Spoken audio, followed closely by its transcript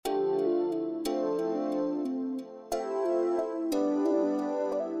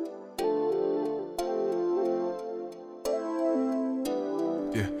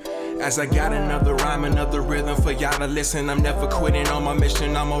As I got another rhyme, another rhythm for y'all to listen. I'm never quitting on my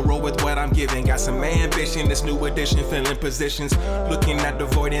mission, I'ma roll with what I'm giving. Got some ambition, this new edition, filling positions. Looking at the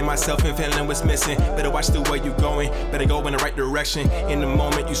void in myself and feeling what's missing. Better watch the way you going, better go in the right direction. In the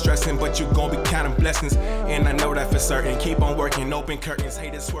moment you stressing, but you gon' be counting blessings. And I know that for certain, keep on working, open curtains.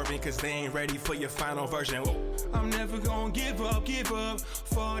 Haters swerving, cause they ain't ready for your final version. I'm never gonna give up,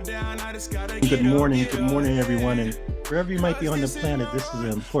 fall down, I just gotta get up. Good morning everyone, and wherever you might be on the planet, this is an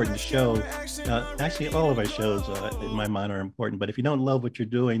important show. Actually, all of our shows, in my mind, are important. But if you don't love what you're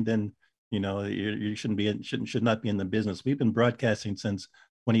doing, then you should not be in the business. We've been broadcasting since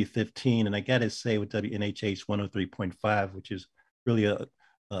 2015, and I got to say, with WNHH 103.5, which is really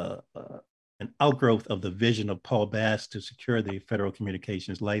an outgrowth of the vision of Paul Bass to secure the federal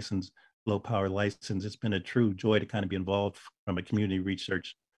communications license, low power license. It's been a true joy to kind of be involved from a community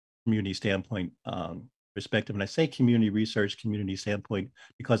research, community standpoint perspective. And I say community research, community standpoint,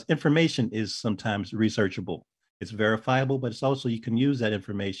 because information is sometimes researchable. It's verifiable, but it's also, you can use that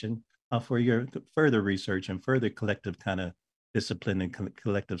information for your further research and further collective kind of discipline and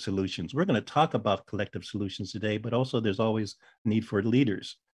collective solutions. We're going to talk about collective solutions today, but also there's always need for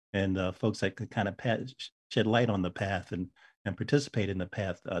leaders and folks that can kind of shed light on the path and participate in the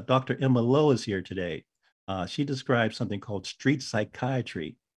path. Dr. Emma Lowe is here today. She describes something called street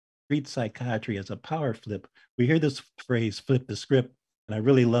psychiatry. Street psychiatry as a power flip. We hear this phrase, flip the script, and I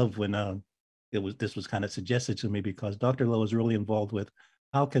really love when this was kind of suggested to me, because Dr. Lowe is really involved with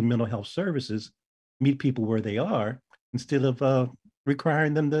how can mental health services meet people where they are instead of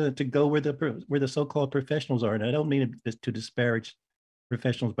requiring them to go where the so-called professionals are. And I don't mean to disparage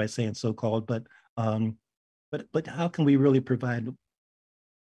professionals by saying so-called, but how can we really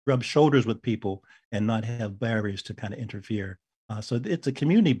rub shoulders with people and not have barriers to kind of interfere? So it's a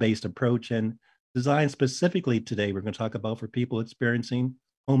community-based approach and designed specifically today. We're going to talk about for people experiencing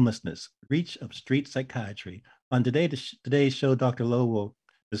homelessness, reach of street psychiatry. On today's show, Dr. Lowe will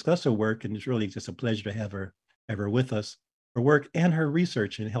discuss her work, and it's really just a pleasure to have her with us. Her work and her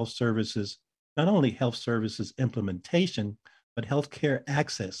research in health services, not only health services implementation, but healthcare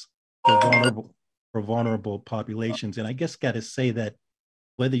access for vulnerable populations. And I guess got to say that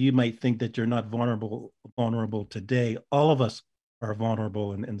whether you might think that you're not vulnerable today, all of us are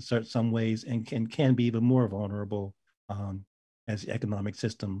vulnerable in some ways, and can be even more vulnerable as the economic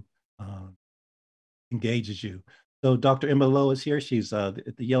system engages you. So Dr. Emma Lowe is here. She's at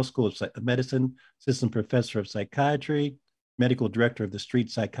the Yale School of Medicine, assistant professor of psychiatry, medical director of the street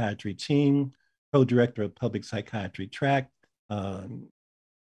psychiatry team, co-director of public psychiatry track,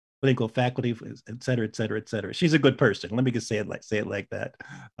 clinical faculty, et cetera, et cetera, et cetera. She's a good person. Let me just say it like that.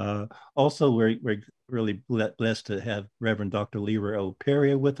 Also, we're really blessed to have Reverend Dr. Leroy O.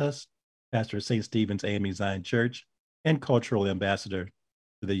 Peria with us, pastor of St. Stephen's AME Zion Church, and cultural ambassador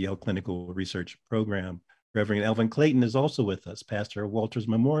to the Yale Clinical Research Program. Reverend Elvin Clayton is also with us, pastor of Walters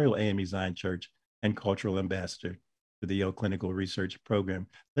Memorial AME Zion Church, and cultural ambassador to the Yale Clinical Research Program.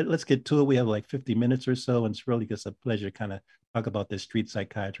 Let's get to it. We have like 50 minutes or so, and it's really just a pleasure to kind of talk about this street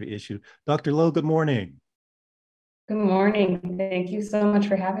psychiatry issue. Dr. Lowe, good morning. Good morning. Thank you so much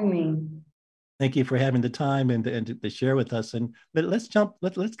for having me. Thank you for having the time and to share with us. And let's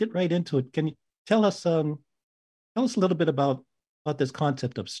get right into it. Can you tell us a little bit about this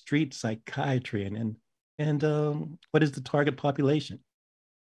concept of street psychiatry and what is the target population?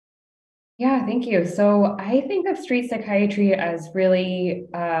 Yeah, thank you. So I think of street psychiatry as really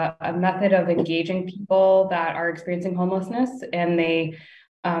a method of engaging people that are experiencing homelessness, and they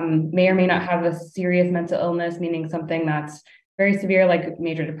may or may not have a serious mental illness, meaning something that's very severe, like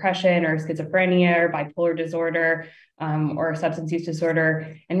major depression or schizophrenia or bipolar disorder or substance use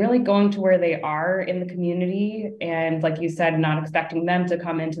disorder, and really going to where they are in the community. And like you said, not expecting them to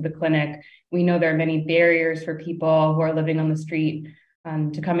come into the clinic. We know there are many barriers for people who are living on the street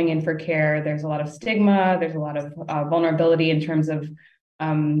to coming in for care. There's a lot of stigma. There's a lot of vulnerability in terms of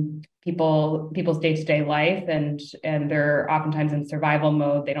people's day-to-day life, and they're oftentimes in survival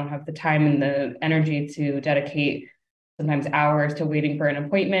mode. They don't have the time and the energy to dedicate sometimes hours to waiting for an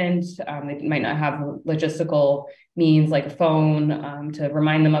appointment. They might not have logistical means like a phone to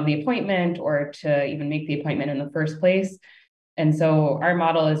remind them of the appointment or to even make the appointment in the first place. And so our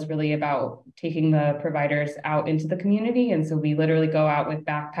model is really about taking the providers out into the community. And so we literally go out with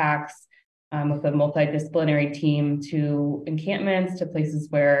backpacks with a multidisciplinary team to encampments, to places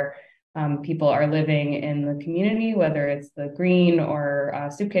where people are living in the community, whether it's the green or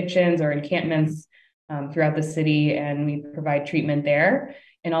soup kitchens or encampments throughout the city, and we provide treatment there.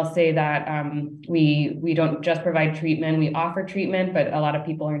 And I'll say that we don't just provide treatment, we offer treatment, but a lot of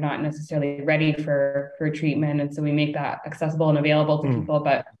people are not necessarily ready for treatment. And so we make that accessible and available to people,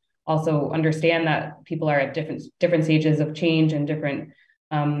 but also understand that people are at different stages of change and different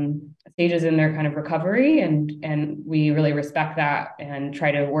stages in their kind of recovery, and we really respect that and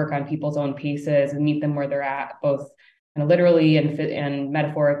try to work on people's own paces and meet them where they're at, both kind of literally and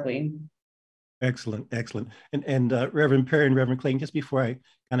metaphorically. Excellent, excellent. And Reverend Perry and Reverend Clayton, just before I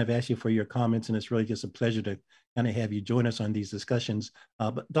kind of ask you for your comments, and it's really just a pleasure to kind of have you join us on these discussions.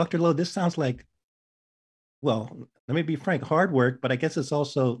 But Dr. Lowe, this sounds like, well, let me be frank, hard work, but I guess it's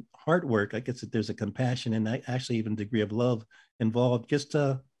also hard work. I guess that there's a compassion and actually even a degree of love involved. Just,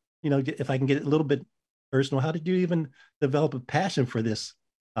 if I can get a little bit personal, how did you even develop a passion for this,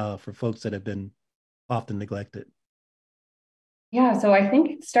 for folks that have been often neglected? Yeah, so I think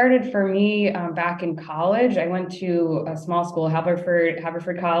it started for me back in college. I went to a small school,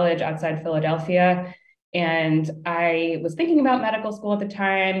 Haverford College outside Philadelphia, and I was thinking about medical school at the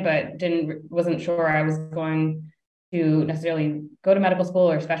time, but wasn't sure I was going to necessarily go to medical school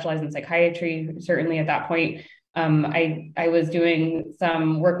or specialize in psychiatry. Certainly at that point, I was doing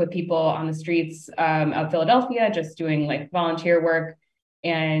some work with people on the streets of Philadelphia, just doing like volunteer work.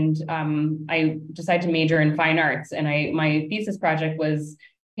 And I decided to major in fine arts. And my thesis project was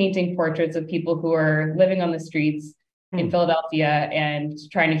painting portraits of people who are living on the streets in Philadelphia and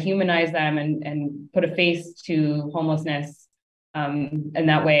trying to humanize them and put a face to homelessness in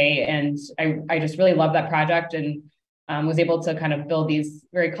that way. And I just really loved that project, and was able to kind of build these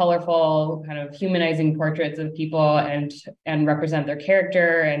very colorful, kind of humanizing portraits of people and represent their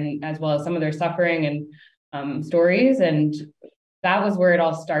character, and as well as some of their suffering and stories. And that was where it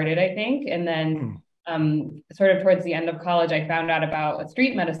all started, I think. And then sort of towards the end of college, I found out about a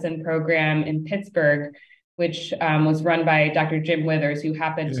street medicine program in Pittsburgh, which was run by Dr. Jim Withers, who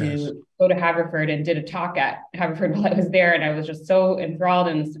happened to go to Haverford and did a talk at Haverford while I was there. And I was just so enthralled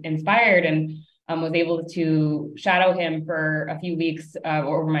and inspired, and was able to shadow him for a few weeks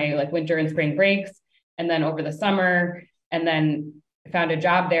over my like winter and spring breaks, and then over the summer. And then I found a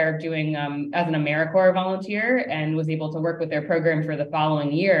job there doing as an AmeriCorps volunteer, and was able to work with their program for the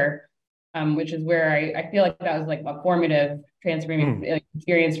following year, which is where I feel like that was like a formative transforming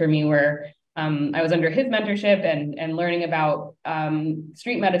experience for me, where I was under his mentorship and learning about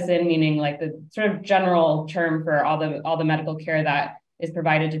street medicine, meaning like the sort of general term for all the medical care that is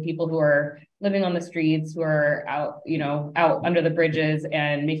provided to people who are living on the streets, who are out under the bridges,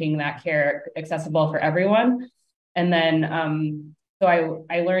 and making that care accessible for everyone. And then so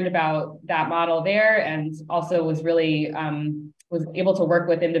I learned about that model there, and also was really was able to work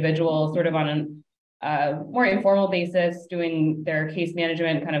with individuals sort of on a more informal basis, doing their case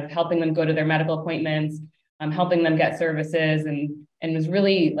management, kind of helping them go to their medical appointments, helping them get services, and was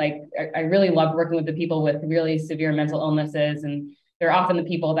really like, I really loved working with the people with really severe mental illnesses. And they're often the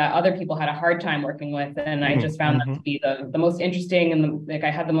people that other people had a hard time working with. And I just found them to be the most interesting, and like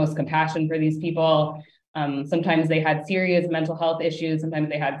I had the most compassion for these people. Sometimes they had serious mental health issues. Sometimes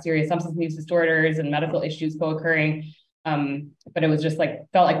they had serious substance use disorders and medical issues co-occurring. But it was just like,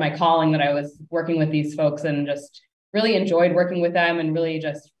 felt like my calling that I was working with these folks, and just really enjoyed working with them, and really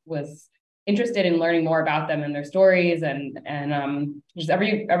just was interested in learning more about them and their stories. And just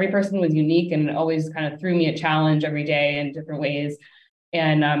every person was unique, and always kind of threw me a challenge every day in different ways.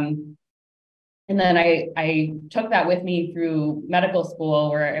 And then I took that with me through medical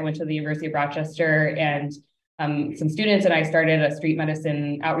school, where I went to the University of Rochester, and some students and I started a street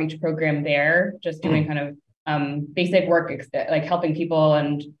medicine outreach program there, just doing kind of basic work, like helping people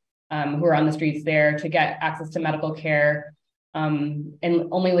and who are on the streets there to get access to medical care. And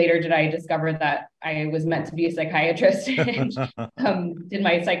only later did I discover that I was meant to be a psychiatrist, and did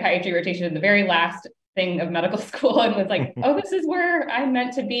my psychiatry rotation in the very last thing of medical school, and was like, oh, this is where I'm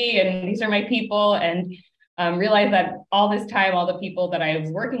meant to be, and these are my people. And realized that all this time, all the people that I was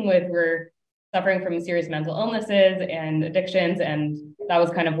working with were suffering from serious mental illnesses and addictions. And that was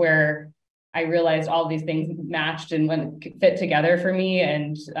kind of where I realized all of these things matched and fit together for me,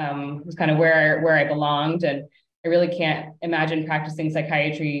 and was kind of where I belonged. And I really can't imagine practicing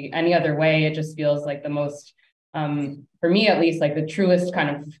psychiatry any other way. It just feels like the most, for me at least, like the truest kind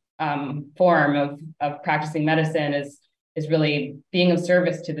of form of practicing medicine is really being of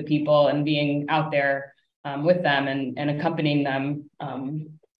service to the people, and being out there with them and accompanying them.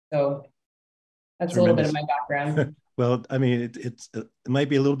 So that's a little bit of my background. Well, I mean, it might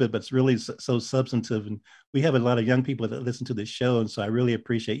be a little bit, but it's really so substantive. And we have a lot of young people that listen to this show. And so I really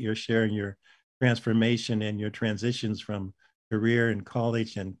appreciate your sharing your transformation and your transitions from career and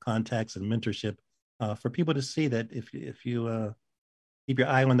college and contacts and mentorship, for people to see that if you keep your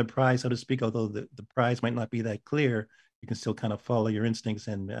eye on the prize, so to speak, although the prize might not be that clear, you can still kind of follow your instincts.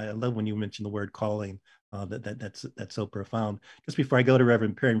 And I love when you mentioned the word calling. That's so profound. Just before I go to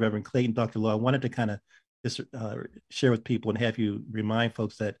Reverend Perry and Reverend Clayton, Dr. Law, I wanted to kind of just share with people and have you remind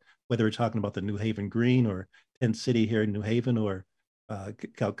folks that whether we're talking about the New Haven Green or Tent City here in New Haven or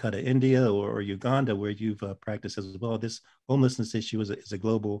Calcutta, India, or Uganda, where you've practiced as well, this homelessness issue is a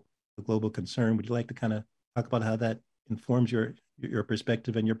global concern. Would you like to kind of talk about how that informs your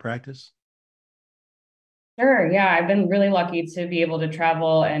perspective and your practice? Sure. Yeah, I've been really lucky to be able to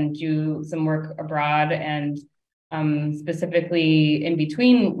travel and do some work abroad, and specifically in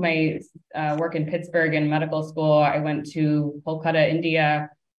between my work in Pittsburgh and medical school, I went to Kolkata, India,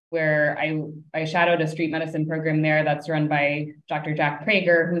 where I shadowed a street medicine program there that's run by Dr. Jack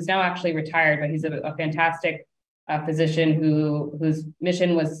Prager, who's now actually retired, but he's a fantastic physician whose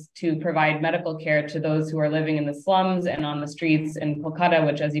mission was to provide medical care to those who are living in the slums and on the streets in Kolkata,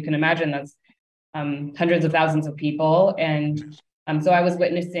 which, as you can imagine, that's hundreds of thousands of people. And so I was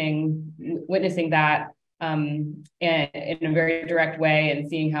witnessing that in a very direct way, and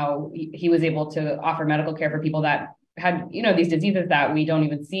seeing how he was able to offer medical care for people that had, these diseases that we don't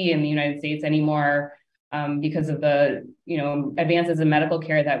even see in the United States anymore, because of the, advances in medical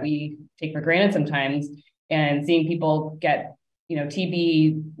care that we take for granted sometimes, and seeing people get,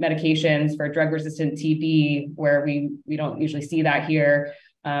 TB medications for drug-resistant TB, where we don't usually see that here,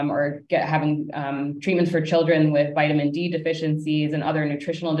 or having treatments for children with vitamin D deficiencies and other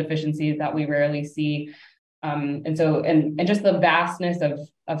nutritional deficiencies that we rarely see. And just the vastness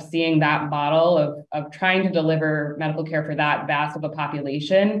of seeing that model of trying to deliver medical care for that vast of a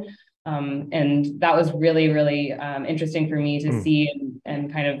population. And that was really, really interesting for me to see,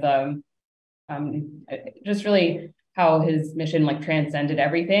 and kind of just really how his mission transcended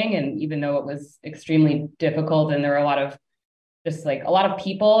everything. And even though it was extremely difficult, and there were a lot of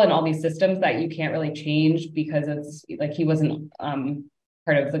people and all these systems that you can't really change, because it's he wasn't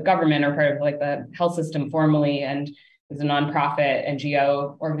part of the government or part of the health system formally, and it was a nonprofit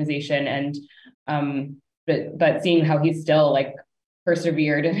NGO organization. And but seeing how he still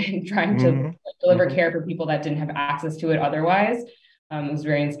persevered in trying to deliver care for people that didn't have access to it otherwise, was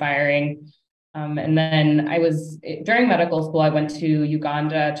very inspiring. And then during medical school, I went to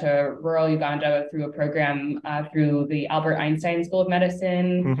Uganda, to rural Uganda, through a program through the Albert Einstein School of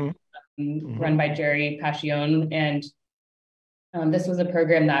Medicine, run by Jerry Pacione. And this was a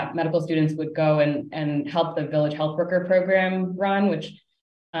program that medical students would go and help the Village Health Worker program run, which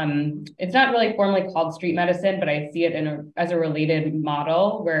it's not really formally called street medicine, but I see it as a related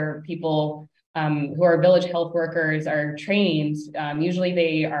model, where people who are village health workers are trained. Usually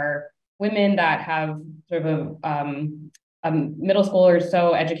they are women that have sort of a middle school or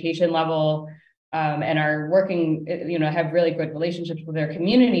so education level, and are working, have really good relationships with their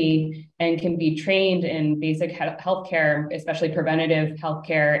community, and can be trained in basic healthcare, especially preventative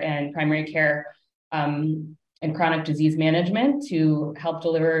healthcare and primary care, and chronic disease management, to help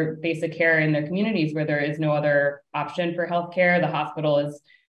deliver basic care in their communities where there is no other option for healthcare. The hospital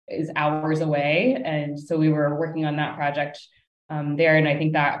is hours away. And so we were working on that project there. And I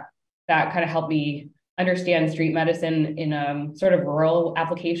think that kind of helped me understand street medicine in a sort of rural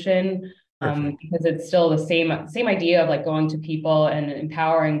application, because it's still the same idea of going to people and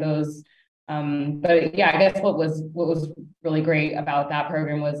empowering those. But yeah, I guess what was really great about that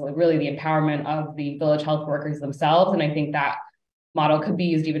program was really the empowerment of the village health workers themselves. And I think that model could be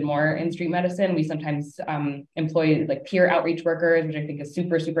used even more in street medicine. We sometimes employ peer outreach workers, which I think is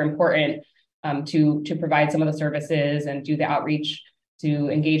super, super important, to provide some of the services and do the outreach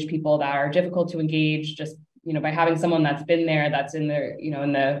to engage people that are difficult to engage, just, by having someone that's been there, that's in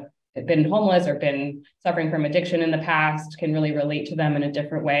the, been homeless or been suffering from addiction in the past, can really relate to them in a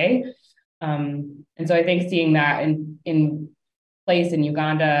different way. And so I think seeing that in place in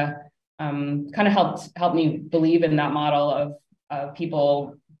Uganda kind of helped me believe in that model of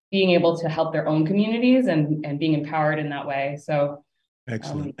people being able to help their own communities and being empowered in that way. So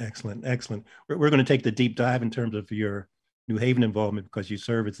excellent. We're going to take the deep dive in terms of your New Haven involvement, because you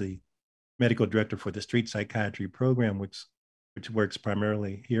serve as the medical director for the street psychiatry program, which works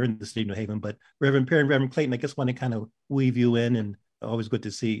primarily here in the state of New Haven. But Reverend Perry and Reverend Clayton, I just want to kind of weave you in, and always good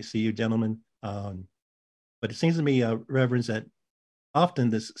to see you gentlemen. But it seems to me, Reverends, that often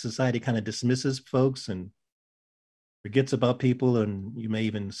this society kind of dismisses folks and forgets about people, and you may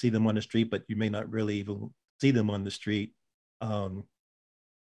even see them on the street, but you may not really even see them on the street. And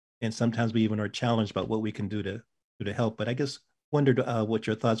sometimes we even are challenged about what we can do to help. But I guess wondered what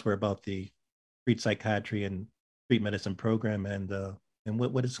your thoughts were about the street psychiatry and street medicine program, and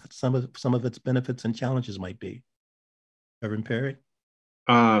what is some of its benefits and challenges might be. Reverend Perry?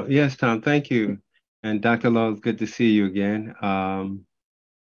 Yes, Tom, thank you. And Dr. Law, it's good to see you again.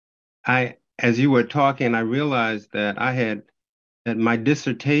 as you were talking, I realized that that my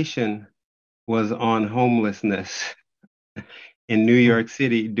dissertation was on homelessness in New York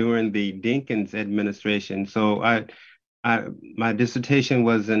City during the Dinkins administration. So my dissertation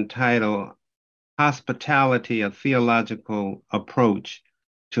was entitled Hospitality, a Theological Approach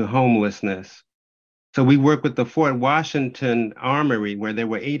to Homelessness. So we worked with the Fort Washington Armory, where there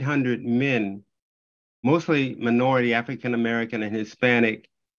were 800 men, mostly minority, African American and Hispanic,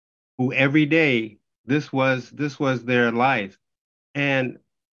 who every day this was their life. And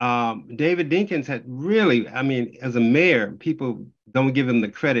David Dinkins had really, I mean, as a mayor, people don't give him the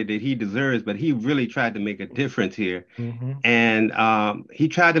credit that he deserves, but he really tried to make a difference here. Mm-hmm. And he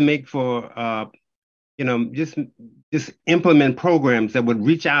tried to make for just implement programs that would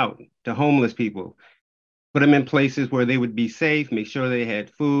reach out to homeless people, put them in places where they would be safe, make sure they had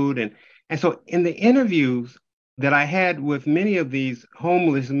food. And so in the interviews that I had with many of these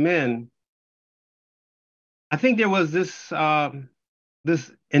homeless men, I think there was this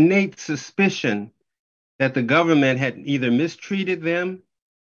innate suspicion that the government had either mistreated them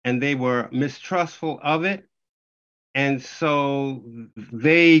and they were mistrustful of it. And so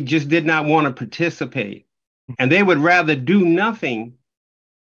they just did not want to participate. And they would rather do nothing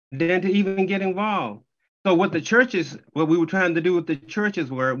than to even get involved. So what we were trying to do with the churches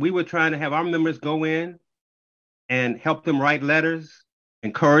we were trying to have our members go in and help them write letters,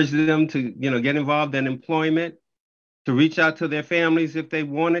 encourage them to, get involved in employment, to reach out to their families if they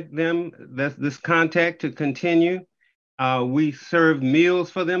wanted this contact to continue. We served meals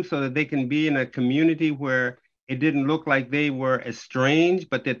for them so that they can be in a community where it didn't look like they were estranged,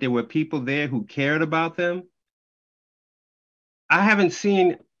 but that there were people there who cared about them. I haven't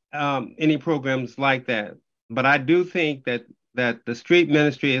seen any programs like that, but I do think that the street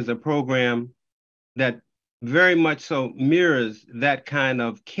ministry is a program that very much so mirrors that kind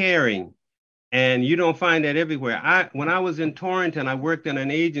of caring. And you don't find that everywhere. When I was in Torrington, I worked in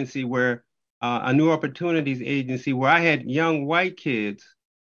an agency a New Opportunities agency, where I had young white kids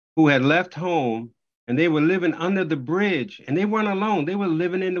who had left home and they were living under the bridge, and they weren't alone. They were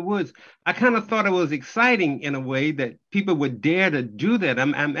living in the woods. I kind of thought it was exciting in a way that people would dare to do that.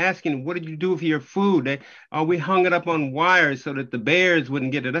 I'm asking, what did you do for your food? We hung it up on wires so that the bears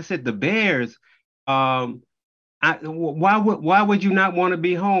wouldn't get it. I said, the bears? Why would you not want to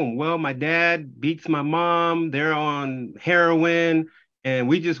be home? Well, my dad beats my mom. They're on heroin, and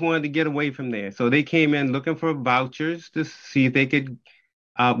we just wanted to get away from there. So they came in looking for vouchers to see if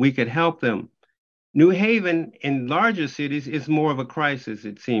we could help them. New Haven in larger cities is more of a crisis,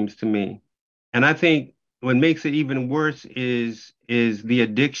 it seems to me. And I think what makes it even worse is the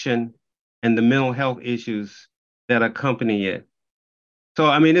addiction and the mental health issues that accompany it. So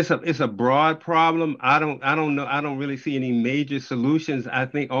I mean, it's a broad problem. I don't know. I don't really see any major solutions. I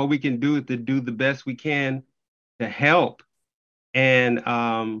think all we can do is to do the best we can to help. And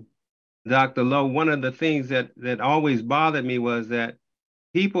Dr. Lowe, one of the things that always bothered me was that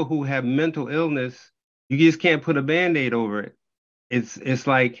people who have mental illness, you just can't put a Band-Aid over it. It's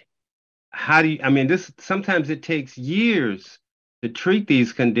like, sometimes it takes years to treat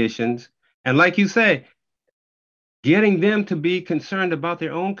these conditions. And like you say, getting them to be concerned about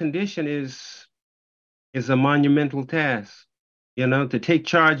their own condition is a monumental task, to take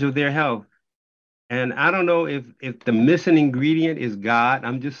charge of their health. And I don't know if the missing ingredient is God,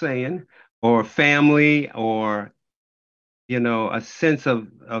 I'm just saying, or family, or a sense of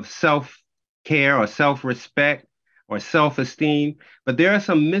self-care or self-respect or self-esteem. But there are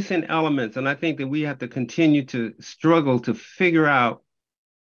some missing elements, and I think that we have to continue to struggle to figure out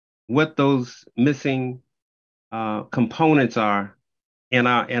what those missing components are in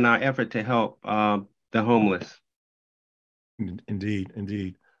our effort to help the homeless. Indeed.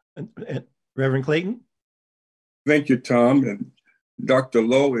 And Reverend Clayton? Thank you, Tom. And Dr.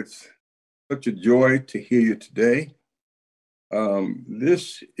 Lowe, it's such a joy to hear you today.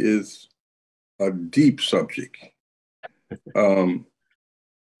 This is a deep subject. In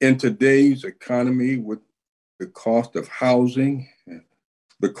today's economy, with the cost of housing,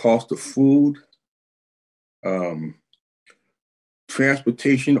 the cost of food,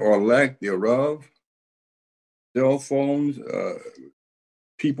 transportation or lack thereof, cell phones,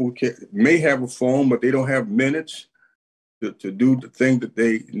 people may have a phone, but they don't have minutes to do the thing that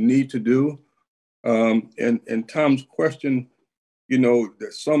they need to do. And Tom's question,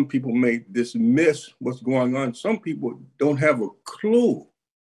 that some people may dismiss what's going on. Some people don't have a clue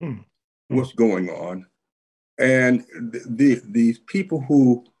what's going on. And these people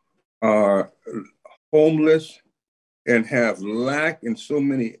who are homeless and have lack in so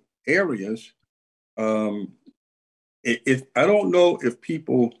many areas, I don't know if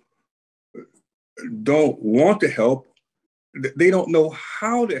people don't want to help. They don't know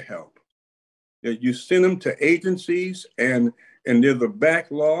how to help. You send them to agencies, and there's a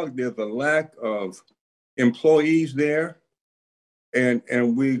backlog. There's a lack of employees there, and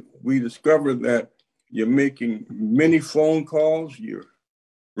we discovered that you're making many phone calls. You're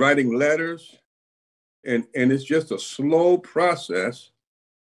writing letters, and it's just a slow process.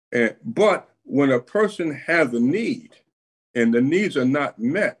 But when a person has a need, and the needs are not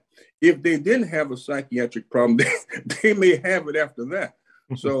met, if they didn't have a psychiatric problem, they may have it after that.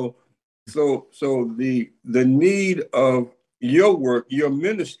 So the need of your work, your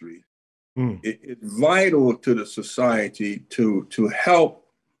ministry, it's vital to the society to help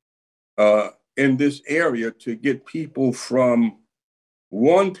in this area to get people from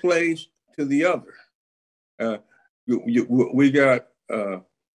one place to the other. We got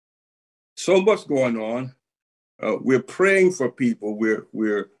so much going on. We're praying for people.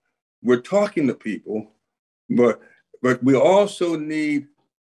 We're talking to people, but we also need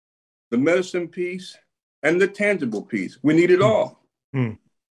the medicine piece and the tangible piece. We need it all.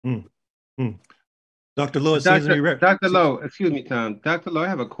 Dr. Lowe, Dr. Lowe, excuse me, Tom. Dr. Lowe, I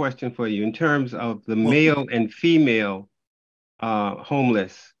have a question for you in terms of the male and female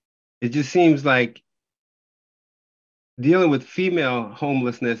homeless. It just seems like dealing with female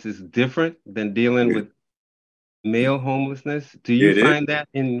homelessness is different than dealing with male homelessness. Do you find that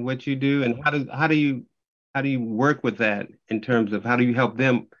in what you do, and how do you work with that in terms of how do you help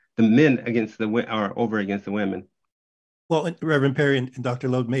them, the men against or over against the women? Well, Reverend Perry and Dr.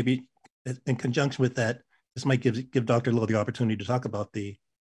 Lowe, maybe in conjunction with that, this might give Dr. Lowe the opportunity to talk about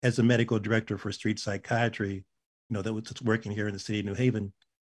as a medical director for street psychiatry, that's working here in the city of New Haven.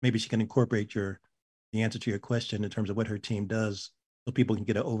 Maybe she can incorporate the answer to your question in terms of what her team does, so people can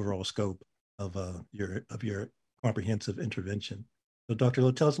get an overall scope of your comprehensive intervention. So Dr.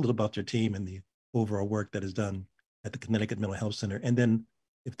 Lowe, tell us a little about your team and the overall work that is done at the Connecticut Mental Health Center. And then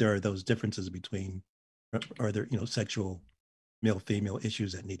if there are those differences between, are there, sexual male-female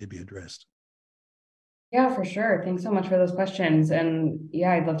issues that need to be addressed? Yeah, for sure. Thanks so much for those questions. And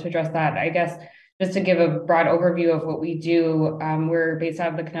yeah, I'd love to address that. I guess just to give a broad overview of what we do, we're based out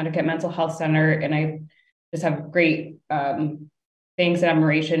of the Connecticut Mental Health Center, and I just have great thanks and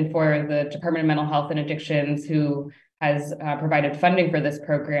admiration for the Department of Mental Health and Addictions, who has provided funding for this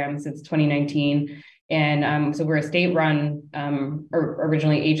program since 2019. And so we're a state-run,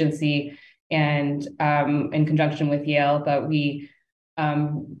 originally agency, and in conjunction with Yale, but we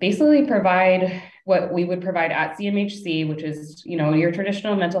basically provide what we would provide at CMHC, which is, your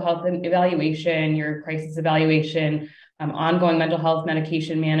traditional mental health evaluation, your crisis evaluation, ongoing mental health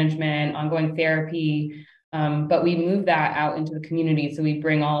medication management, ongoing therapy. But we move that out into the community. So we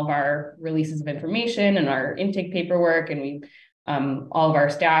bring all of our releases of information and our intake paperwork, and we all of our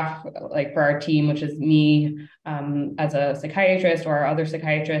staff, like for our team, which is me as a psychiatrist or our other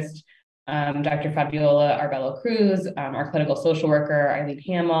psychiatrist, Dr. Fabiola Arbello Cruz, our clinical social worker, Eileen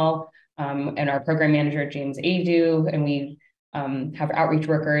Hamill, and our program manager, James Adu. And we have outreach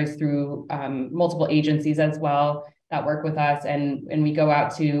workers through multiple agencies as well that work with us. And we go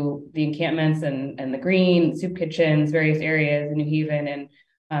out to the encampments and the green, soup kitchens, various areas in New Haven,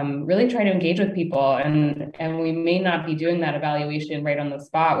 and really try to engage with people. And we may not be doing that evaluation right on the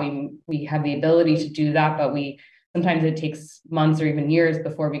spot. We have the ability to do that, but sometimes it takes months or even years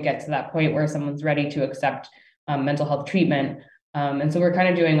before we get to that point where someone's ready to accept mental health treatment. And so we're kind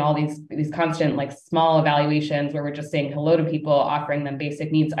of doing all these constant, like, small evaluations where we're just saying hello to people, offering them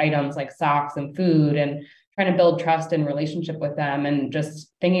basic needs items like socks and food, and trying to build trust and relationship with them. And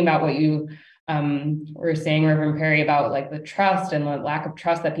just thinking about what you were saying, Reverend Perry, about like the trust and the lack of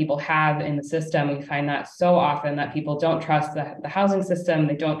trust that people have in the system. We find that so often that people don't trust the housing system.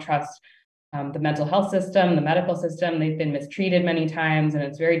 They don't trust the mental health system, the medical system. They've been mistreated many times, and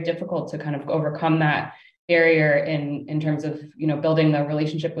it's very difficult to kind of overcome that barrier in terms of building the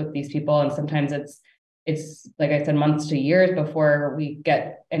relationship with these people. And sometimes it's like I said, months to years before we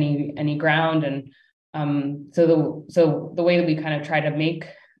get any ground. And so the way that we kind of try to make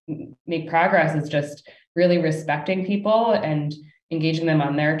progress is just really respecting people and engaging them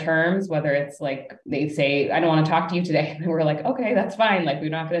on their terms, whether it's like they say, I don't want to talk to you today. And we're like, okay, that's fine. Like, we're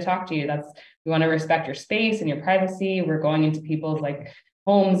not going to talk to you. We want to respect your space and your privacy. We're going into people's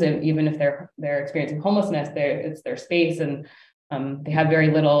homes, and even if they're experiencing homelessness, it's their space, and they have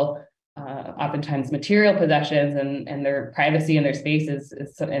very little, oftentimes, material possessions, and their privacy and their space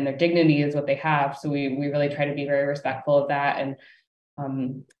and their dignity is what they have. So we really try to be very respectful of that, and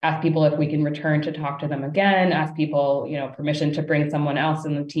ask people if we can return to talk to them again, ask people, permission to bring someone else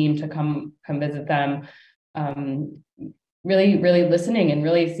in the team to come visit them. really, really listening and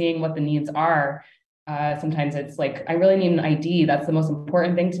really seeing what the needs are. Sometimes it's like, I really need an ID. That's the most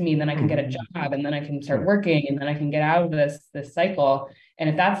important thing to me. Then I can get a job, and then I can start working, and then I can get out of this cycle. And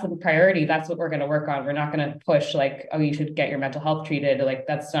if that's the priority, that's what we're going to work on. We're not going to push like, oh, you should get your mental health treated. Like,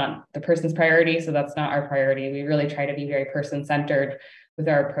 that's not the person's priority. So that's not our priority. We really try to be very person-centered with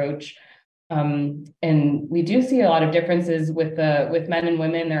our approach. And we do see a lot of differences with men and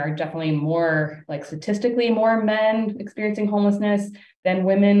women. There are definitely more, like statistically, more men experiencing homelessness than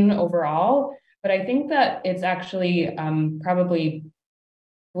women overall. But I think that it's actually probably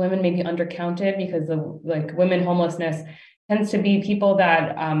women may be undercounted, because of like women homelessness tends to be people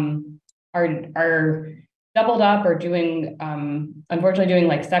that are doubled up or doing unfortunately doing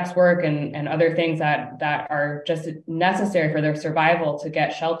like sex work and other things that are just necessary for their survival to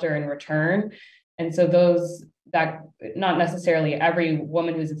get shelter in return. And so those that not necessarily every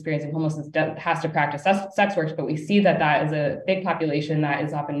woman who's experiencing homelessness has to practice sex work, but we see that is a big population that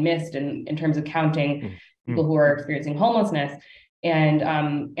is often missed in terms of counting people who are experiencing homelessness.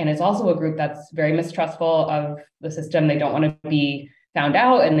 And it's also a group that's very mistrustful of the system. They don't want to be found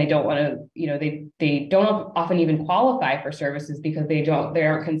out, and they don't want to, they don't often even qualify for services because they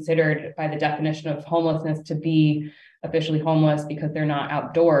aren't considered by the definition of homelessness to be officially homeless, because they're not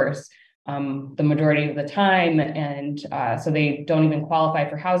outdoors the majority of the time. And so they don't even qualify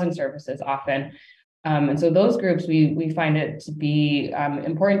for housing services often. And so those groups, we find it to be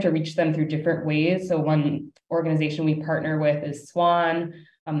important to reach them through different ways. So one organization we partner with is SWAN,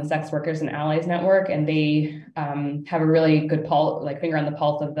 the Sex Workers and Allies Network, and they have a really good finger on the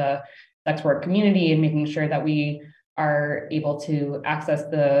pulse of the sex work community, and making sure that we are able to access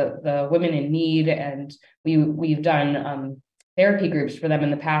the women in need. And we've done therapy groups for them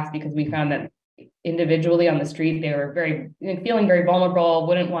in the past, because we found that individually on the street, they were feeling very vulnerable,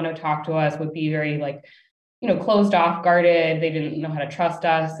 wouldn't want to talk to us, would be very closed off, guarded. They didn't know how to trust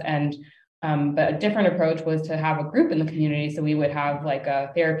us. And but a different approach was to have a group in the community. So we would have like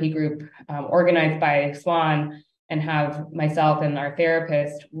a therapy group organized by SWAN, and have myself and our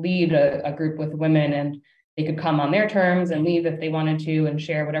therapist lead a group with women, and they could come on their terms and leave if they wanted to, and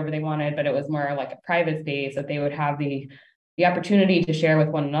share whatever they wanted. But it was more like a private space that they would have the opportunity to share with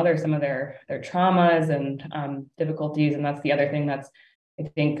one another some of their traumas and difficulties. And that's the other thing that's, I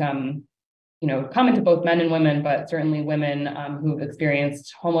think, common to both men and women, but certainly women who've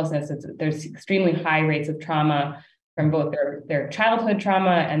experienced homelessness. There's extremely high rates of trauma from both their childhood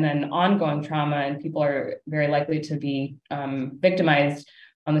trauma and then ongoing trauma, and people are very likely to be victimized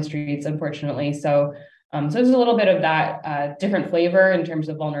on the streets, unfortunately. So there's a little bit of that different flavor in terms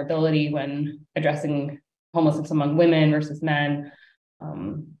of vulnerability when addressing homelessness among women versus men.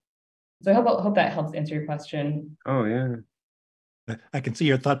 So I hope that helps answer your question. Oh, yeah. I can see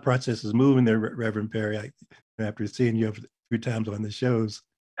your thought process is moving there, Reverend Perry, after seeing you a few times on the shows.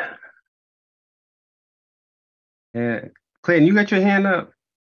 Yeah. Clayton, you got your hand up?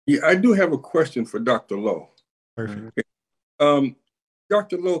 Yeah, I do have a question for Dr. Lowe. Perfect.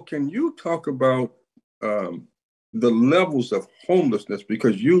 Dr. Lowe, can you talk about the levels of homelessness?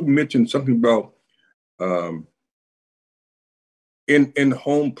 Because you mentioned something about in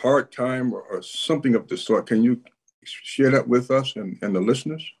home part-time or something of the sort. Can you share that with us and the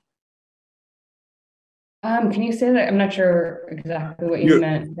listeners? Can you say that? I'm not sure exactly what you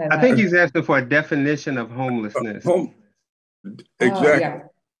meant. I think he's asking for a definition of homelessness. Exactly. Yeah.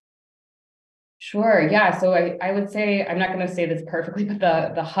 Sure. Yeah. So I would say, I'm not going to say this perfectly, but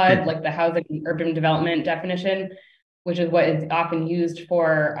the HUD, like the Housing and Urban Development definition, which is what is often used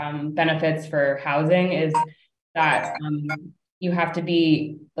for benefits for housing, is that you have to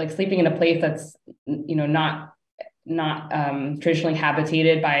be like sleeping in a place that's not traditionally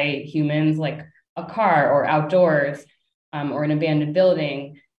habitated by humans, like a car or outdoors or an abandoned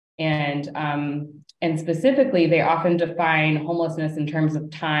building. And specifically, they often define homelessness in terms of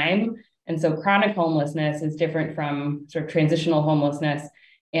time. And so chronic homelessness is different from sort of transitional homelessness.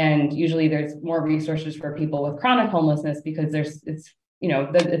 And usually there's more resources for people with chronic homelessness, because it's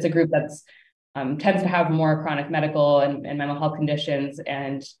a group that's tends to have more chronic medical and mental health conditions.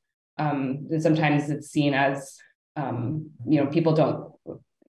 And sometimes it's seen as, people don't,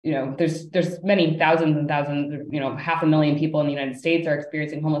 there's many thousands and thousands, 500,000 people in the United States are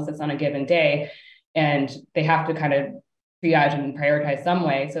experiencing homelessness on a given day. And they have to kind of triage and prioritize some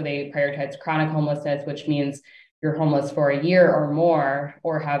way. So they prioritize chronic homelessness, which means you're homeless for a year or more,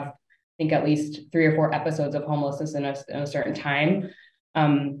 or have, I think, at least 3 or 4 episodes of homelessness in a certain time.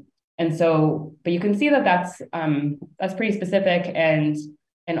 And so, but you can see that that's pretty specific. And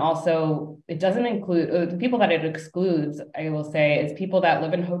also it doesn't include the people that it excludes, I will say, is people that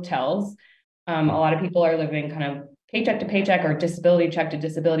live in hotels. A lot of people are living kind of paycheck to paycheck or disability check to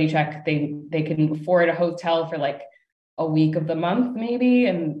disability check, they can afford a hotel for like a week of the month maybe,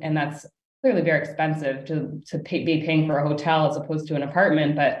 and that's clearly very expensive to be paying for a hotel as opposed to an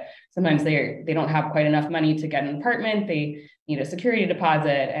apartment. But sometimes they don't have quite enough money to get an apartment. They need a security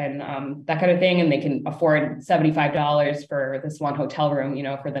deposit and that kind of thing, and they can afford $75 for this one hotel room,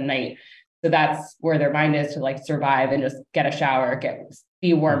 for the night. So that's where their mind is, to like survive and just get a shower,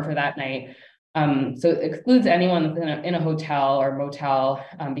 be warm for that night. So it excludes anyone that's in a hotel or motel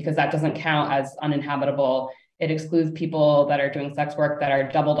because that doesn't count as uninhabitable. It excludes people that are doing sex work that are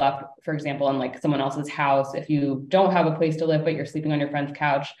doubled up, for example, in like someone else's house. If you don't have a place to live, but you're sleeping on your friend's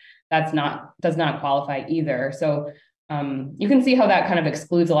couch, does not qualify either. So you can see how that kind of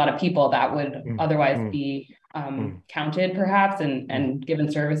excludes a lot of people that would otherwise be counted perhaps and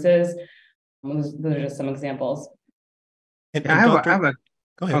given services. Those are just some examples. And I have a go ahead.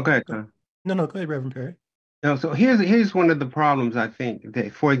 Oh, go ahead. No, go ahead, Reverend Perry. No, so here's one of the problems, I think,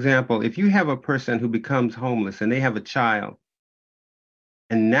 that, for example, if you have a person who becomes homeless and they have a child,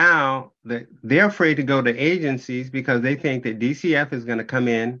 and now they're afraid to go to agencies because they think that DCF is going to come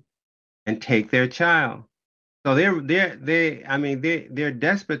in and take their child. So they're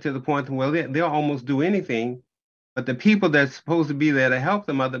desperate to the point where they'll almost do anything, but the people that's supposed to be there to help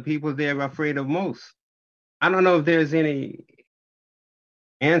them are the people they're afraid of most. I don't know if there's any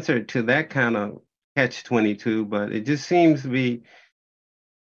answer to that kind of catch-22, but it just seems to be,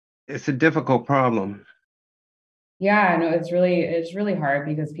 it's a difficult problem. Yeah, no, it's really hard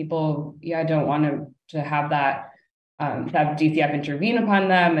because people, don't want to have that, to have DCF intervene upon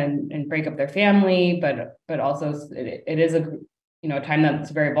them and break up their family, but also it is a time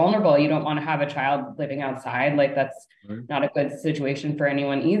that's very vulnerable. You don't want to have a child living outside. Like that's not a good situation for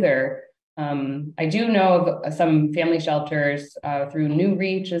anyone either. I do know of some family shelters through New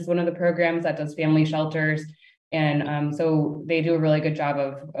Reach is one of the programs that does family shelters. And so they do a really good job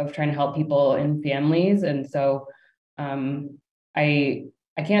of trying to help people in families. And so I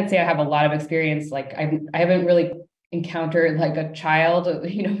can't say I have a lot of experience. Like I haven't really encountered like a child,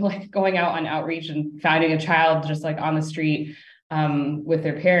 like going out on outreach and finding a child just like on the street with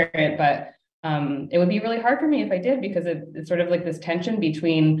their parent. But it would be really hard for me if I did, because it's sort of like this tension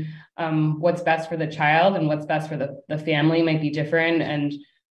between what's best for the child and what's best for the family might be different. And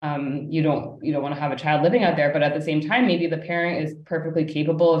you don't want to have a child living out there, but at the same time, maybe the parent is perfectly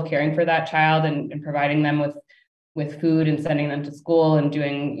capable of caring for that child and providing them with food and sending them to school and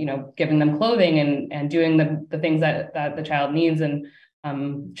doing, giving them clothing and doing the things that the child needs, and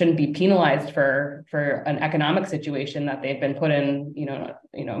shouldn't be penalized for an economic situation that they've been put in,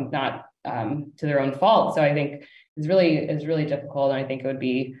 not to their own fault. So I think it's really difficult. And I think it would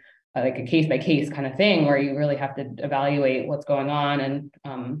be like a case by case kind of thing where you really have to evaluate what's going on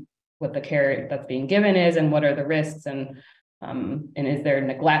and what the care that's being given is and what are the risks and is there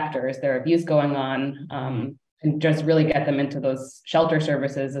neglect or is there abuse going on, and just really get them into those shelter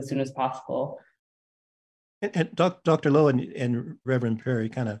services as soon as possible. And Dr. Lowe and Reverend Perry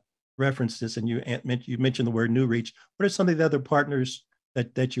kind of referenced this, and you mentioned the word New Reach. What are some of the other partners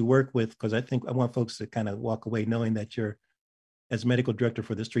that you work with? Because I think I want folks to kind of walk away knowing that you're, as medical director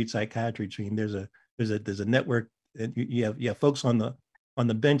for the street psychiatry team, there's a network, and you have folks on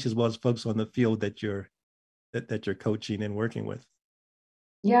the bench as well as folks on the field that you're coaching and working with.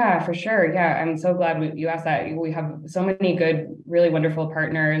 Yeah, for sure. Yeah, I'm so glad you asked that. We have so many good, really wonderful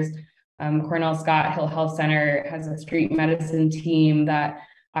partners. Cornell Scott Hill Health Center has a street medicine team that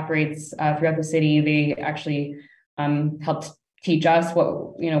operates throughout the city. They actually helped teach us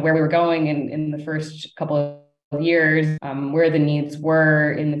where we were going in the first couple of years, where the needs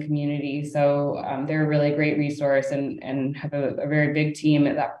were in the community. So they're a really great resource and have a very big team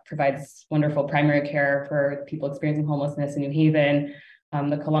that provides wonderful primary care for people experiencing homelessness in New Haven.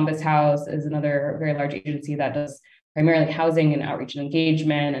 The Columbus House is another very large agency that does primarily housing and outreach and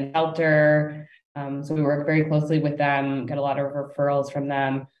engagement and shelter. So we work very closely with them, get a lot of referrals from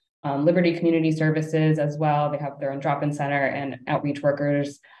them. Liberty Community Services as well. They have their own drop-in center and outreach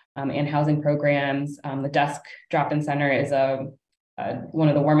workers and housing programs. The Desk Drop-in Center is one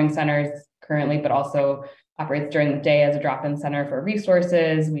of the warming centers currently, but also operates during the day as a drop-in center for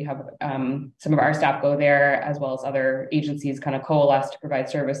resources. We have some of our staff go there, as well as other agencies kind of coalesce to provide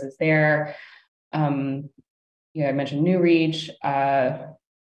services there. I mentioned New Reach, so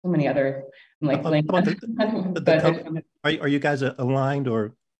many other, I'm like, are you guys aligned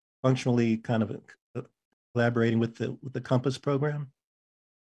or functionally kind of collaborating with the Compass program?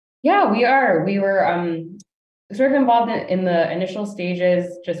 Yeah, we are. We were sort of involved in the initial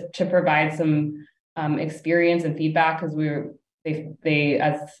stages just to provide some experience and feedback, because we they,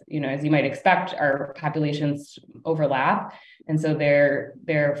 as as you might expect, our populations overlap. And so their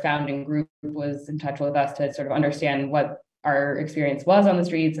founding group was in touch with us to sort of understand what our experience was on the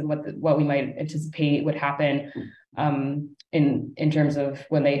streets and what we might anticipate would happen in terms of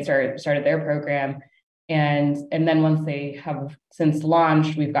when they started their program. And then once they have since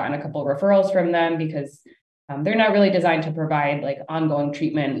launched, we've gotten a couple of referrals from them because they're not really designed to provide like ongoing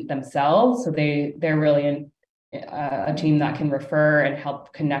treatment themselves. So they're really a team that can refer and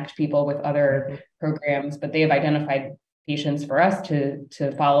help connect people with other programs, but they have identified patients for us to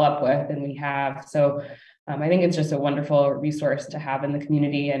follow up with, and we have. So I think it's just a wonderful resource to have in the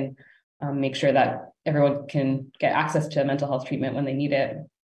community, and make sure that everyone can get access to mental health treatment when they need it.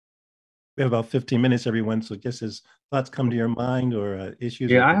 We have about 15 minutes, everyone. So just as thoughts come to your mind or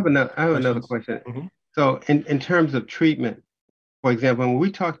issues. Yeah, I have another question. Mm-hmm. So in terms of treatment, for example, when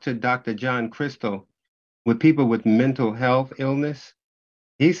we talked to Dr. John Crystal with people with mental health illness,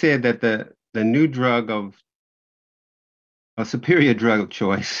 he said that the new drug of a superior drug of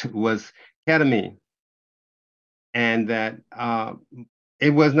choice was ketamine, and that it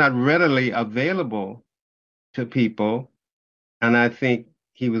was not readily available to people. And I think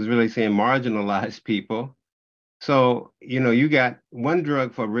he was really saying marginalized people. So, you got one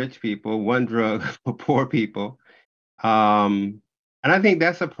drug for rich people, one drug for poor people. And I think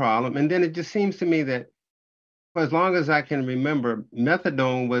that's a problem. And then it just seems to me that for as long as I can remember,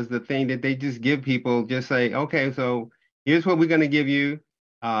 methadone was the thing that they just give people, just say, okay, so here's what we're going to give you.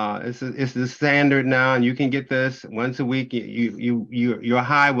 It's the standard now, and you can get this once a week. Your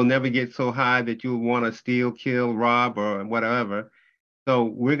high will never get so high that you'll want to steal, kill, rob, or whatever. So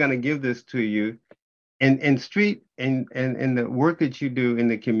we're going to give this to you. And the work that you do in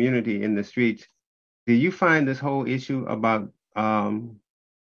the community, in the streets, do you find this whole issue about the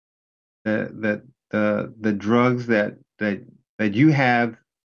drugs that you have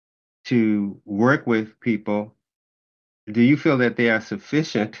to work with people? Do you feel that they are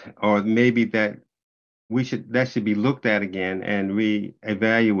sufficient, or maybe that should be looked at again and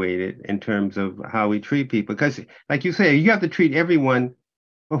reevaluated in terms of how we treat people? Because, like you say, you have to treat everyone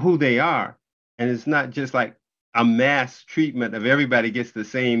for who they are, and it's not just like a mass treatment of everybody gets the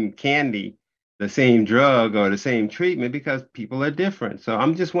same candy, the same drug, or the same treatment, because people are different. So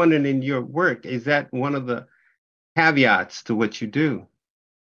I'm just wondering, in your work, is that one of the caveats to what you do?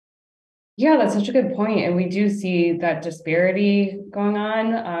 Yeah, that's such a good point. And we do see that disparity going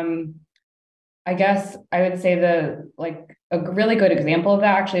on. I guess I would say a really good example of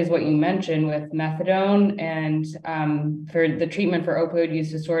that actually is what you mentioned with methadone. And for the treatment for opioid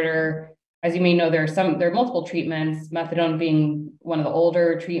use disorder, as you may know, there are multiple treatments, methadone being one of the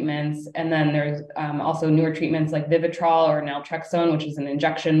older treatments. And then there's also newer treatments like Vivitrol or naltrexone, which is an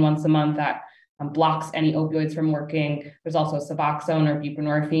injection once a month that blocks any opioids from working. There's also Suboxone or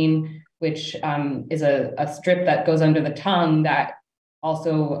buprenorphine, which is a strip that goes under the tongue that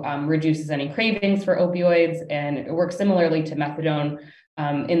also reduces any cravings for opioids. And it works similarly to methadone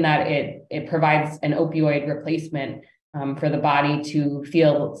in that it provides an opioid replacement for the body to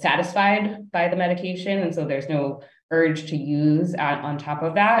feel satisfied by the medication. And so there's no urge to use on top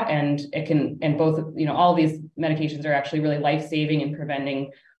of that. And both, all of these medications are actually really life-saving in preventing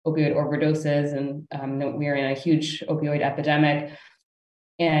opioid overdoses. And we're in a huge opioid epidemic.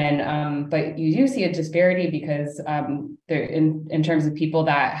 And but you do see a disparity because there in terms of people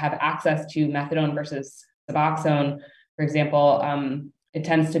that have access to methadone versus Suboxone, for example, it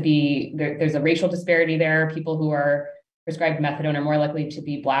tends to be there's a racial disparity there. People who are prescribed methadone are more likely to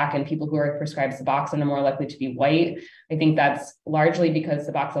be Black, and people who are prescribed Suboxone are more likely to be white. I think that's largely because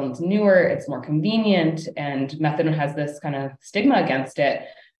Suboxone is newer, it's more convenient, and methadone has this kind of stigma against it.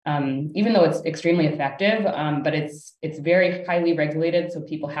 Even though it's extremely effective, but it's very highly regulated. So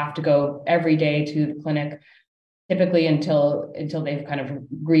people have to go every day to the clinic, typically until they've kind of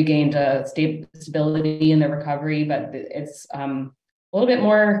regained a stability in their recovery. But it's a little bit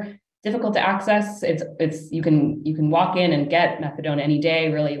more difficult to access. It's you can walk in and get methadone any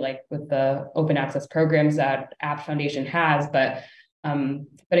day, really, like with the open access programs that Abt Foundation has, but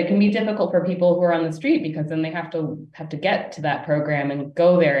it can be difficult for people who are on the street because then they have to get to that program and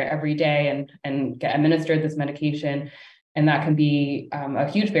go there every day and get administered this medication. And that can be a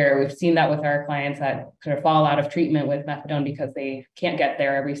huge barrier. We've seen that with our clients that sort of fall out of treatment with methadone because they can't get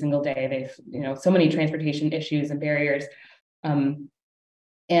there every single day. They've, so many transportation issues and barriers. And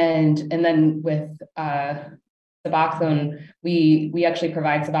then with Suboxone, we actually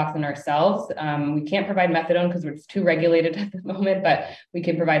provide Suboxone ourselves. We can't provide methadone because it's too regulated at the moment, but we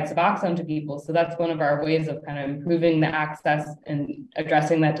can provide Suboxone to people. So that's one of our ways of kind of improving the access and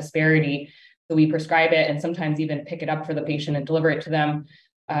addressing that disparity. So we prescribe it and sometimes even pick it up for the patient and deliver it to them.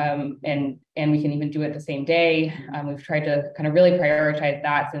 And we can even do it the same day. We've tried to kind of really prioritize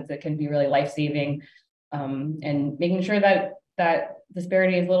that since it can be really life-saving, and making sure that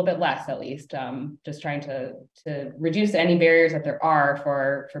disparity is a little bit less, at least, just trying to reduce any barriers that there are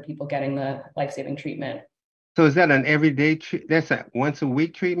for people getting the life-saving treatment. So is that an everyday that's a once a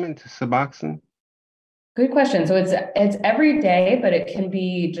week treatment, Suboxone? Good question. So it's every day, but it can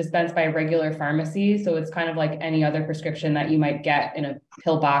be dispensed by a regular pharmacy. So it's kind of like any other prescription that you might get in a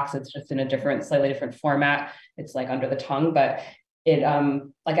pill box. It's just in a slightly different format. It's like under the tongue, but it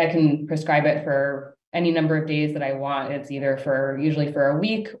like I can prescribe it for any number of days that I want. It's either usually for a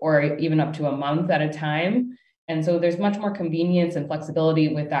week or even up to a month at a time. And so there's much more convenience and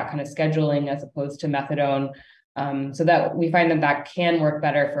flexibility with that kind of scheduling as opposed to methadone. So that we find that can work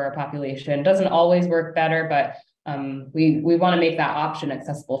better for our population. Doesn't always work better, but we want to make that option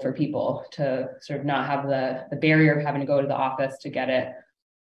accessible for people to sort of not have the barrier of having to go to the office to get it.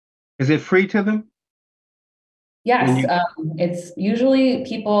 Is it free to them? Yes, it's usually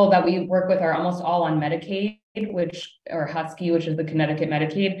people that we work with are almost all on Medicaid, or Husky, which is the Connecticut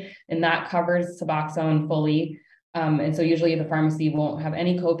Medicaid, and that covers Suboxone fully. And so usually the pharmacy won't have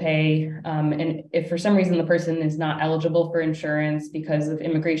any copay. And if for some reason the person is not eligible for insurance because of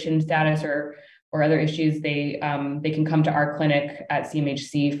immigration status or other issues, they can come to our clinic at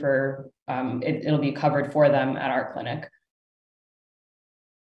CMHC for it'll be covered for them at our clinic.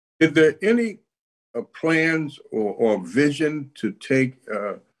 Is there any plans or vision to take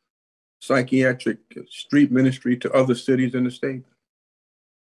psychiatric street ministry to other cities in the state?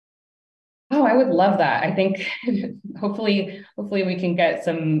 Oh, I would love that. I think hopefully we can get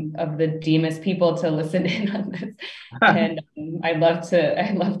some of the Demas people to listen in on this, and I'd love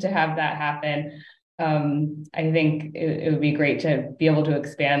to have that happen. I think it would be great to be able to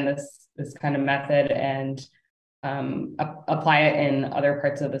expand this kind of method and apply it in other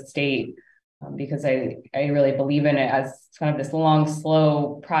parts of the state. Because I really believe in it as kind of this long,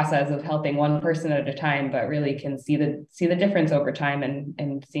 slow process of helping one person at a time, but really can see the difference over time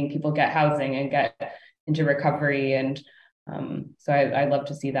and seeing people get housing and get into recovery. And so I'd love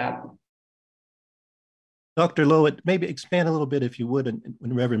to see that. Dr. Lo, maybe expand a little bit, if you would,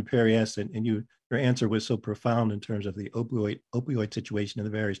 when Reverend Perry asked, and your answer was so profound in terms of the opioid situation and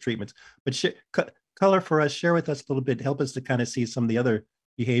the various treatments. But color for us, share with us a little bit, help us to kind of see some of the other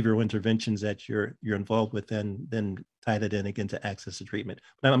behavioral interventions that you're involved with, and then tie that in again to access to treatment.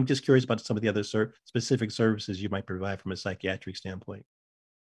 But I'm just curious about some of the other specific services you might provide from a psychiatric standpoint.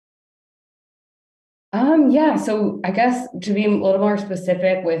 Yeah, so I guess to be a little more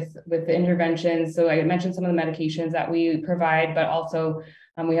specific with the interventions, so I mentioned some of the medications that we provide, but also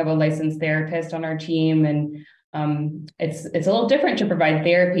we have a licensed therapist on our team, and it's a little different to provide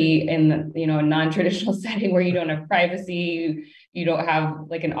therapy in a non-traditional setting where you don't have privacy, you don't have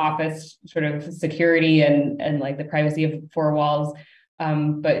like an office sort of security and like the privacy of four walls.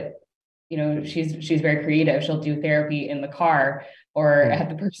 But she's very creative. She'll do therapy in the car or at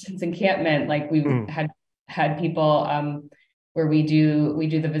the person's encampment. Like we've had people where we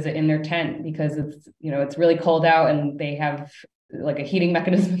do the visit in their tent because it's really cold out and they have like a heating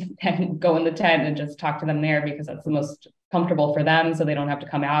mechanism, and go in the tent and just talk to them there because that's the most comfortable for them. So they don't have to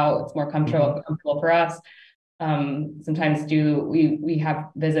come out. It's more comfortable for us. Sometimes we have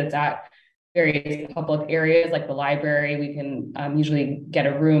visits at various public areas like the library. We can usually get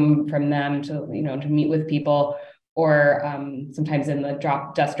a room from them to meet with people, or sometimes in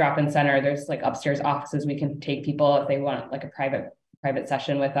the desk drop-in center, there's like upstairs offices we can take people if they want like a private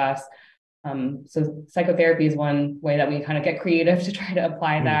session with us. So psychotherapy is one way that we kind of get creative to try to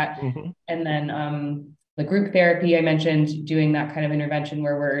apply that. And then the group therapy, I mentioned doing that kind of intervention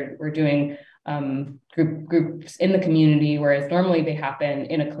where we're doing groups in the community, whereas normally they happen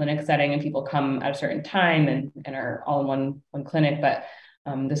in a clinic setting and people come at a certain time and are all in one clinic. But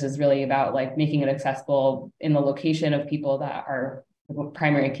this is really about like making it accessible in the location of people that are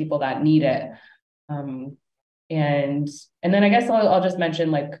primary people that need it. And then I guess I'll just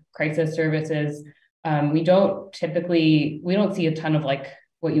mention like crisis services. We don't see a ton of like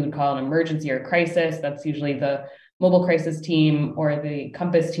what you would call an emergency or crisis. That's usually the mobile crisis team or the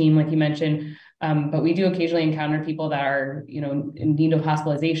Compass team, like you mentioned. But we do occasionally encounter people that are, in need of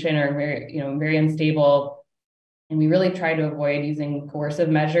hospitalization or very unstable. And we really try to avoid using coercive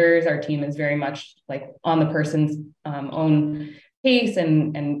measures. Our team is very much like on the person's own pace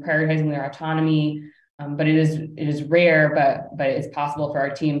and prioritizing their autonomy. But it is rare, but it's possible for our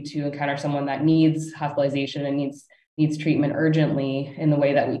team to encounter someone that needs hospitalization and needs treatment urgently in the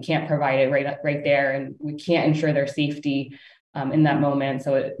way that we can't provide it right there, and we can't ensure their safety. in that moment.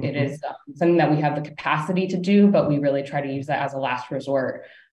 So it is something that we have the capacity to do, but we really try to use that as a last resort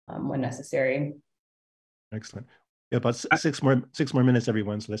when necessary. Excellent. Yeah, about six more minutes,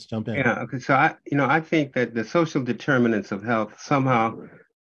 everyone. So let's jump in. Yeah. Okay. So I think that the social determinants of health somehow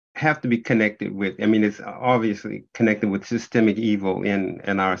have to be connected with. I mean, it's obviously connected with systemic evil in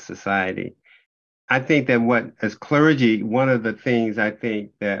our society. I think that as clergy, one of the things I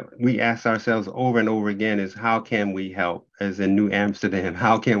think that we ask ourselves over and over again is how can we help? As in New Amsterdam,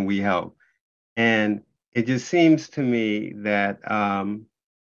 how can we help? And it just seems to me that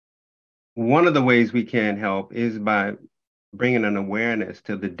one of the ways we can help is by bringing an awareness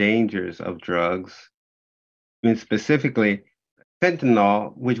to the dangers of drugs. I mean, specifically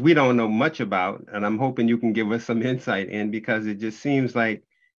fentanyl, which we don't know much about, and I'm hoping you can give us some insight in, because it just seems like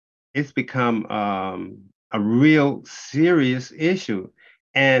it's become a real serious issue.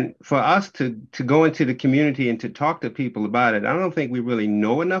 And for us to go into the community and to talk to people about it, I don't think we really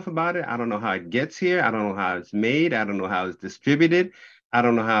know enough about it. I don't know how it gets here. I don't know how it's made. I don't know how it's distributed. I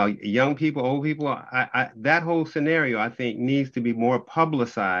don't know how young people, old people, that whole scenario, I think, needs to be more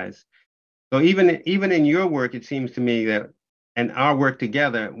publicized. So even in your work, it seems to me that, and our work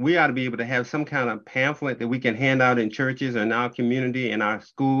together, we ought to be able to have some kind of pamphlet that we can hand out in churches or in our community, in our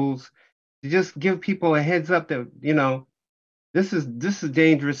schools, to just give people a heads up that, this is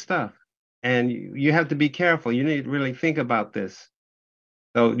dangerous stuff, and you have to be careful. You need to really think about this.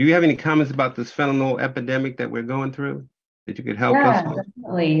 So do you have any comments about this fentanyl epidemic that we're going through that you could help us with?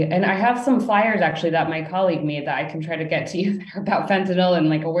 Definitely. And I have some flyers actually that my colleague made that I can try to get to you about fentanyl and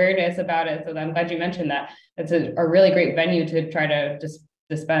like awareness about it. So I'm glad you mentioned that. It's a really great venue to try to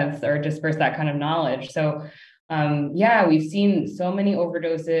dispense or disperse that kind of knowledge. So we've seen so many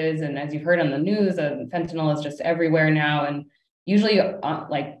overdoses, and as you've heard on the news, fentanyl is just everywhere now. And usually,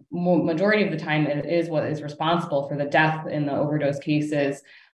 majority of the time, it is what is responsible for the death in the overdose cases.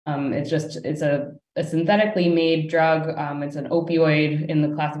 It's a synthetically made drug. It's an opioid in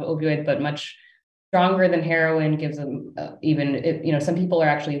the class of opioid, but much stronger than heroin. Gives them some people are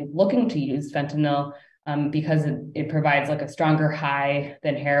actually looking to use fentanyl because it provides like a stronger high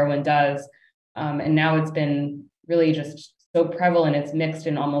than heroin does. And now it's been really just so prevalent. It's mixed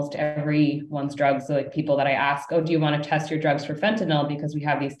in almost everyone's drugs. So like people that I ask, oh, do you want to test your drugs for fentanyl? Because we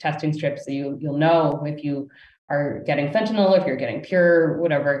have these testing strips, so you'll know if you are getting fentanyl, if you're getting pure,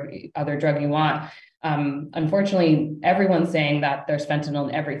 whatever other drug you want. Unfortunately, everyone's saying that there's fentanyl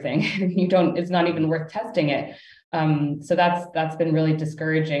in everything. It's not even worth testing it. So that's been really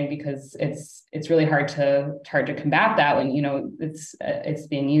discouraging, because it's really hard to combat that when it's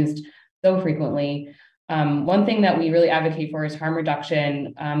being used so frequently. One thing that we really advocate for is harm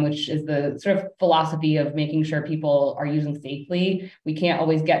reduction, which is the sort of philosophy of making sure people are using safely. We can't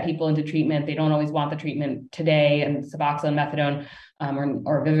always get people into treatment. They don't always want the treatment today, and Suboxone, methadone,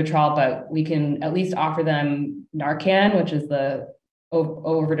 or Vivitrol, but we can at least offer them Narcan, which is the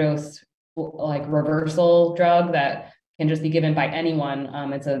overdose like reversal drug that can just be given by anyone.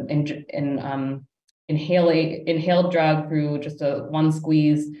 It's an inhaled drug through just a one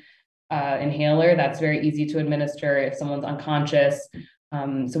squeeze inhaler that's very easy to administer if someone's unconscious.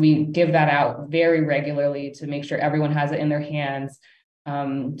 So we give that out very regularly to make sure everyone has it in their hands,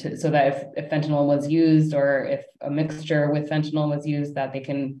 so that if fentanyl was used, or if a mixture with fentanyl was used, that they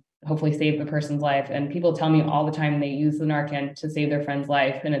can hopefully save the person's life. And people tell me all the time they use the Narcan to save their friend's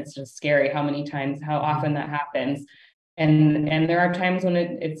life, and it's just scary how often that happens. And there are times when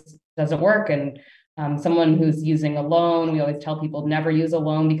it doesn't work, and someone who's using alone, we always tell people never use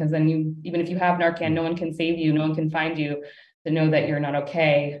alone, because then even if you have Narcan, no one can save you, no one can find you to know that you're not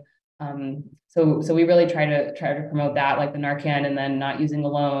okay. So we really try to promote that, like the Narcan, and then not using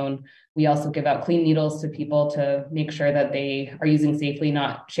alone. We also give out clean needles to people to make sure that they are using safely,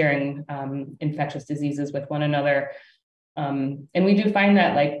 not sharing infectious diseases with one another. And we do find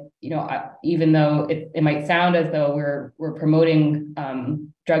that, even though it might sound as though we're promoting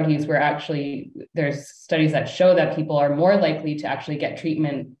drug use, there's studies that show that people are more likely to actually get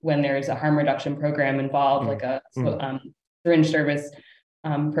treatment when there's a harm reduction program involved, like a syringe service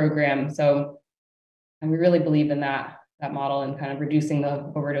program. So, and we really believe in that model and kind of reducing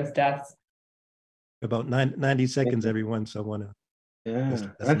the overdose deaths. About 90 seconds, everyone. So I want to that's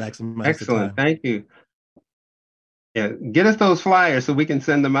maximize excellent. the time. Thank you. Yeah, get us those flyers so we can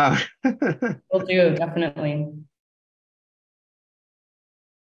send them out. Will do, definitely.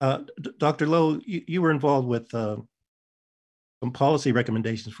 Dr. Lowe, you were involved with some policy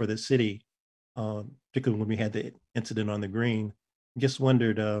recommendations for the city, particularly when we had the incident on the Green. Just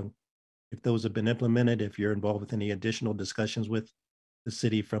wondered if those have been implemented, if you're involved with any additional discussions with the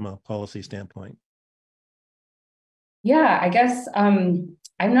city from a policy standpoint. Yeah, I guess I'm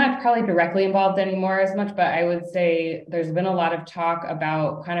not probably directly involved anymore as much, but I would say there's been a lot of talk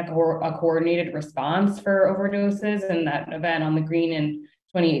about kind of a coordinated response for overdoses, and that event on the Green in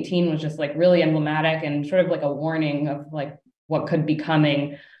 2018 was just like really emblematic and sort of like a warning of like what could be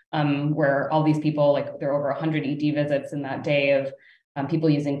coming, where all these people, like there are over 100 ED visits in that day of people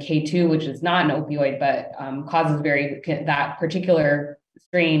using K2, which is not an opioid, but causes that particular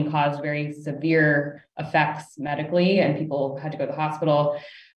strain caused very severe effects medically, and people had to go to the hospital.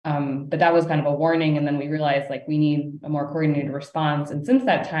 But that was kind of a warning. And then we realized like we need a more coordinated response. And since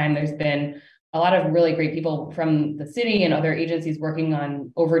that time, there's been a lot of really great people from the city and other agencies working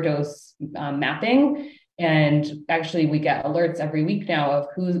on overdose mapping. And actually we get alerts every week now of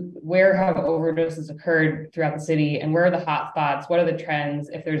where have overdoses occurred throughout the city, and where are the hot spots, what are the trends.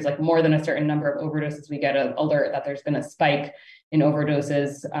 If there's like more than a certain number of overdoses, we get an alert that there's been a spike in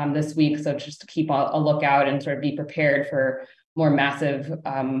overdoses this week. So just to keep a lookout and sort of be prepared for more massive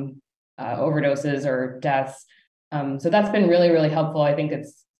overdoses or deaths. So that's been really, really helpful. I think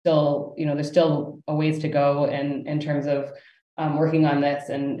it's still, there's still a ways to go in terms of working on this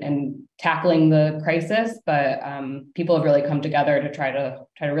and tackling the crisis, but people have really come together to try to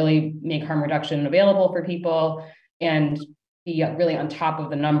really make harm reduction available for people and be really on top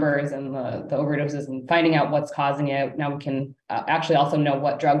of the numbers and the overdoses and finding out what's causing it. Now we can actually also know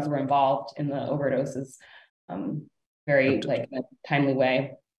what drugs were involved in the overdoses very like in a timely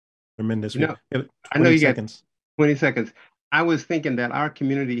way. Tremendous. I know you got 20 seconds. I was thinking that our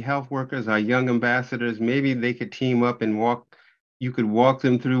community health workers, our young ambassadors, maybe they could team up and you could walk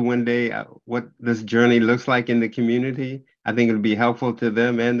them through one day what this journey looks like in the community. I think it would be helpful to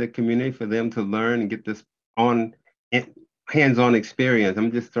them and the community for them to learn and get this hands-on experience.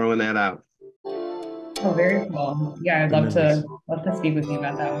 I'm just throwing that out. Oh, very cool. Yeah, I'd love to speak with you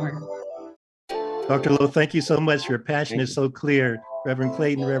about that more. Dr. Lowe, thank you so much. Your passion is so clear. Reverend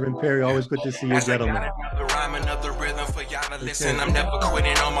Clayton, Reverend Perry, always good to see you, gentlemen. Listen, I'm never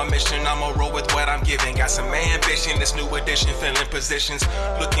quitting on my mission. I'ma roll with what I'm giving. Got some ambition, this new edition, filling positions.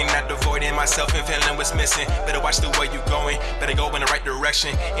 Looking at the void in myself and feeling what's missing. Better watch the way you going. Better go in the right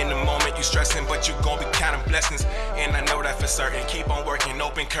direction. In the moment you stressing, but you gon' be counting blessings. And I know that for certain. Keep on working,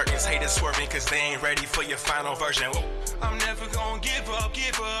 open curtains. Haters swerving, cause they ain't ready for your final version. Whoa. I'm never gonna give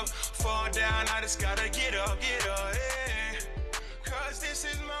up. Fall down, I just gotta get up, yeah. Cause this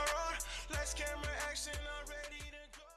is my